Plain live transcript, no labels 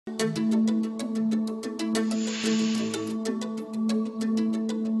I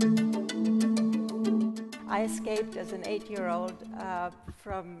escaped as an 8-year-old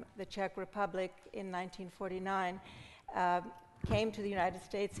from the Czech Republic in 1949, came to the United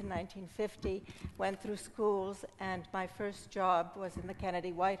States in 1950, went through schools, and my first job was in the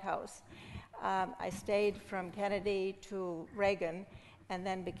Kennedy White House. I stayed from Kennedy to Reagan and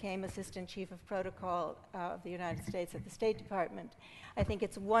then became Assistant Chief of Protocol of the United States at the State Department. I think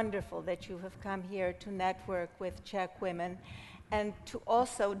it's wonderful that you have come here to network with Czech women and to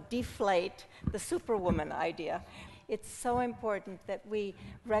also deflate the superwoman idea. It's so important that we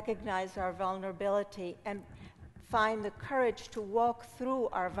recognize our vulnerability and find the courage to walk through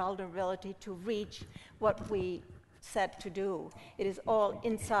our vulnerability to reach what we set to do. It is all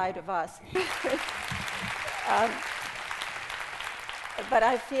inside of us. But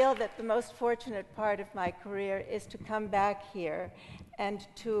I feel that the most fortunate part of my career is to come back here and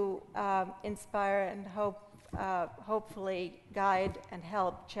to inspire and hopefully guide and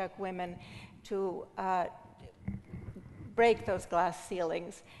help Czech women to break those glass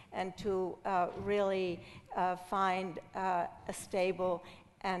ceilings and to really find a stable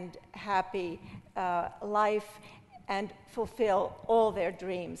and happy life and fulfill all their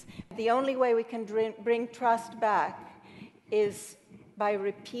dreams. The only way we can bring trust back is by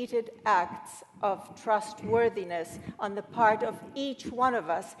repeated acts of trustworthiness on the part of each one of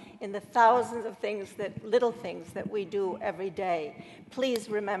us in the thousands of little things that we do every day. Please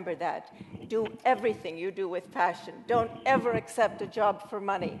remember that. Do everything you do with passion. Don't ever accept a job for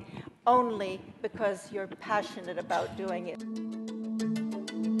money, only because you're passionate about doing it.